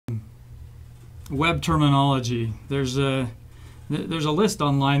web terminology. There's a list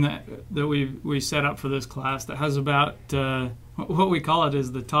online that we set up for this class that has about what we call it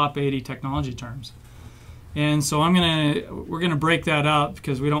is the top 80 technology terms. And so we're gonna break that up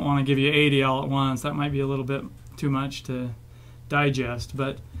because we don't want to give you 80 all at once. That might be a little bit too much to digest,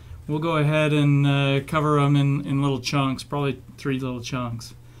 but we'll go ahead and cover them in little chunks, probably 3 little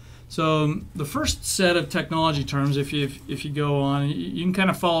chunks. So the first set of technology terms, if you go on, you can kind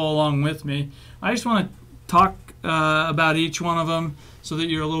of follow along with me. I just want to talk about each one of them so that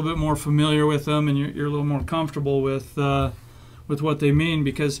you're a little bit more familiar with them and you're a little more comfortable with what they mean.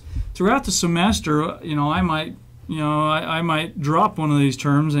 Because throughout the semester, I might drop one of these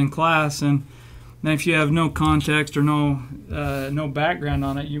terms in class, and if you have no context or no background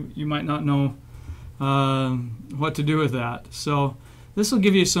on it, you might not know what to do with that. So this will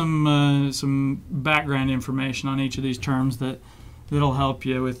give you some background information on each of these terms that'll help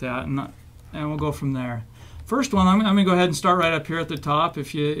you with that, and we'll go from there. First one, I'm going to go ahead and start right up here at the top.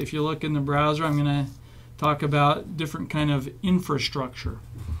 If you look in the browser, I'm going to talk about different kind of infrastructure.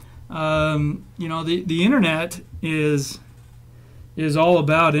 The internet is all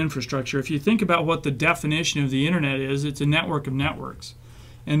about infrastructure. If you think about what the definition of the internet is, it's a network of networks,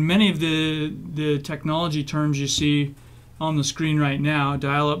 and many of the technology terms you see on the screen right now,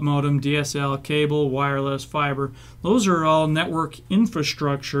 dial-up modem, DSL, cable, wireless, fiber, those are all network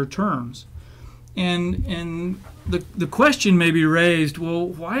infrastructure terms. And the question may be raised, well,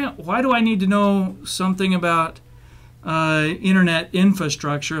 why do I need to know something about internet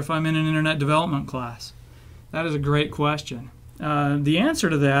infrastructure if I'm in an internet development class? That is a great question. The answer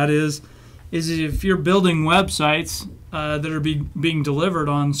to that is if you're building websites that are being delivered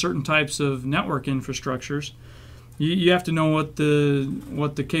on certain types of network infrastructures, you have to know what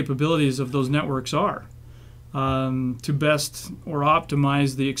the capabilities of those networks are to best or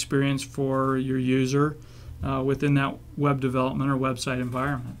optimize the experience for your user within that web development or website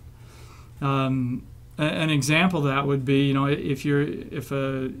environment. An example of that would be, if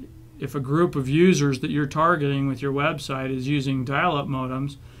a group of users that you're targeting with your website is using dial-up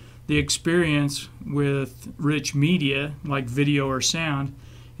modems, the experience with rich media like video or sound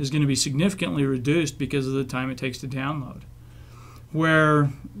is going to be significantly reduced because of the time it takes to download.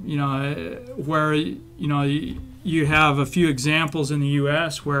 Where you have a few examples in the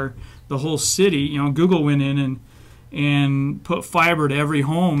U.S. where the whole city, Google went in and put fiber to every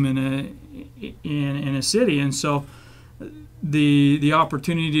home in a city, and so the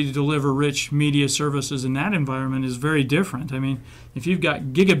opportunity to deliver rich media services in that environment is very different. I mean, if you've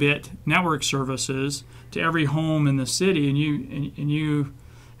got gigabit network services to every home in the city, and you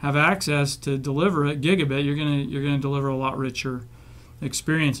have access to deliver at gigabit, you're gonna deliver a lot richer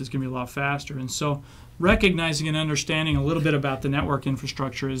experience. It's gonna be a lot faster. And so recognizing and understanding a little bit about the network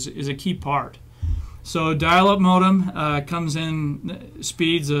infrastructure is a key part. So dial-up modem comes in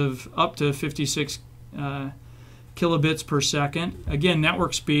speeds of up to 56 kilobits per second. Again,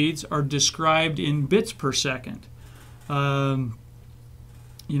 network speeds are described in bits per second. And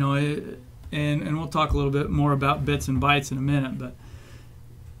we'll talk a little bit more about bits and bytes in a minute, but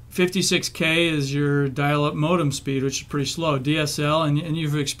 56K is your dial-up modem speed, which is pretty slow. DSL, and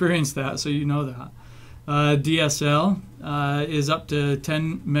you've experienced that, so you know that. DSL is up to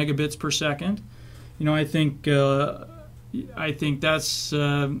 10 megabits per second. I think that's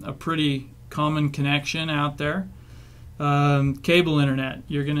a pretty common connection out there. Cable internet,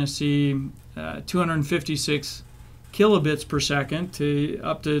 you're going to see 256 kilobits per second to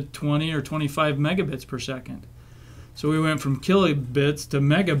up to 20 or 25 megabits per second. So we went from kilobits to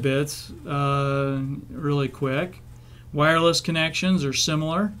megabits really quick. Wireless connections are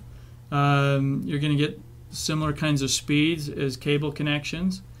similar. You're going to get similar kinds of speeds as cable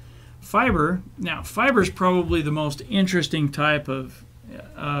connections. Fiber, now fiber is probably the most interesting type of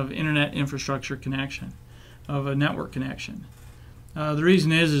internet infrastructure connection, of a network connection. The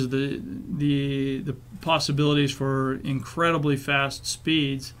reason is the possibilities for incredibly fast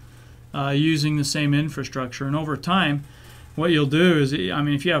speeds using the same infrastructure. And over time, what you'll do is,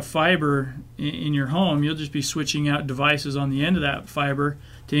 if you have fiber in your home, you'll just be switching out devices on the end of that fiber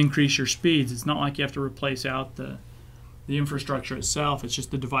to increase your speeds. It's not like you have to replace out the infrastructure itself. It's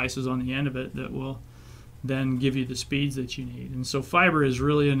just the devices on the end of it that will then give you the speeds that you need. And so fiber is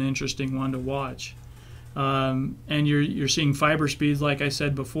really an interesting one to watch. And you're seeing fiber speeds, like I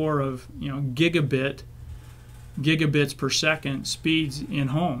said before, of gigabits per second speeds in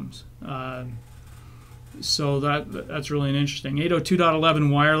homes. So that's really interesting.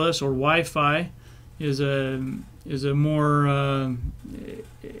 802.11 wireless or Wi-Fi is a more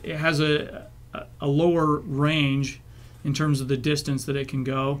it has a lower range in terms of the distance that it can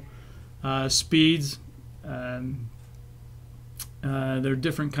go. Speeds, there are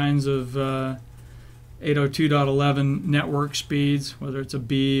different kinds of 802.11 network speeds, whether it's a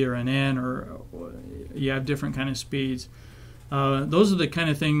B or an N, or you have different kind of speeds. Those are the kind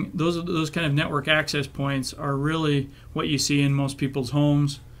of thing. Those kind of network access points are really what you see in most people's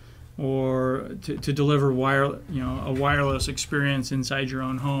homes, or to deliver a wireless experience inside your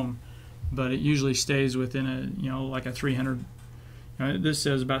own home. But it usually stays within like a 300. This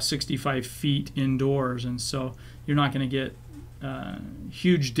says about 65 feet indoors, and so you're not going to get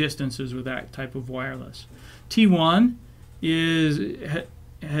huge distances with that type of wireless. T1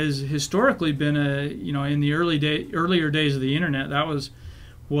 has historically been in the earlier days of the internet, that was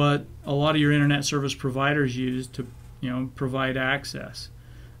what a lot of your internet service providers used to provide access.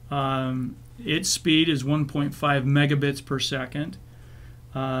 Its speed is 1.5 megabits per second.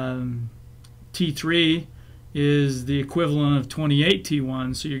 T3 is the equivalent of 28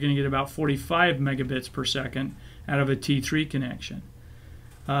 T1, so you're going to get about 45 megabits per second out of a T3 connection.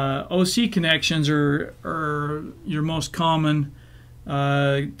 OC connections are your most common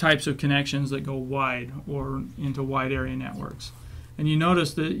types of connections that go wide or into wide area networks. And you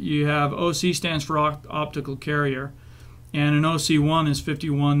notice that you have OC stands for optical carrier, and an OC1 is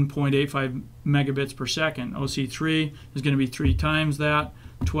 51.85 megabits per second. OC3 is going to be 3 times that,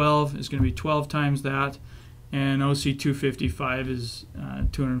 12 is going to be 12 times that, and OC255 is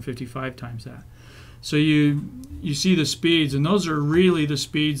 255 times that. So you see the speeds, and those are really the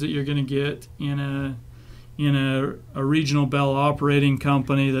speeds that you're going to get in a regional Bell operating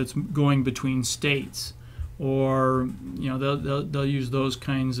company that's going between states, or they'll use those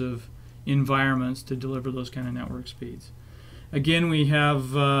kinds of environments to deliver those kind of network speeds. Again, we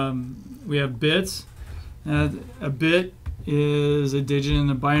have bits. A bit is a digit in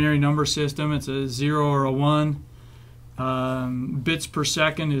the binary number system. It's a 0 or a 1. Bits per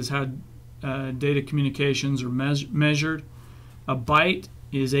second is how data communications are measured. A byte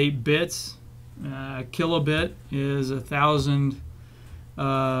is 8 bits. A kilobit is 1,000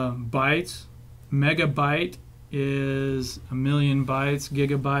 bytes. Megabyte is 1,000,000 bytes.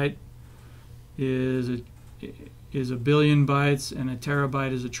 Gigabyte is a billion bytes, and a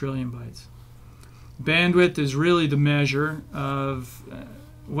terabyte is 1,000,000,000,000 bytes. Bandwidth is really the measure of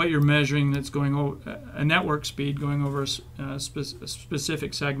what you're measuring that's going over a network speed going over a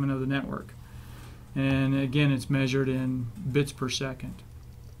specific segment of the network. And again, it's measured in bits per second.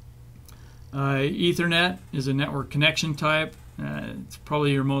 Ethernet is a network connection type. It's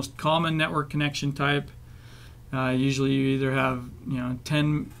probably your most common network connection type. Usually you either have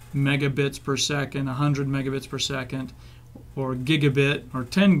 10 megabits per second, 100 megabits per second, or gigabit or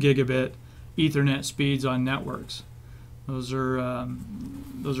 10 gigabit Ethernet speeds on networks. Those are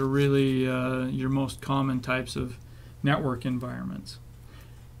really your most common types of network environments.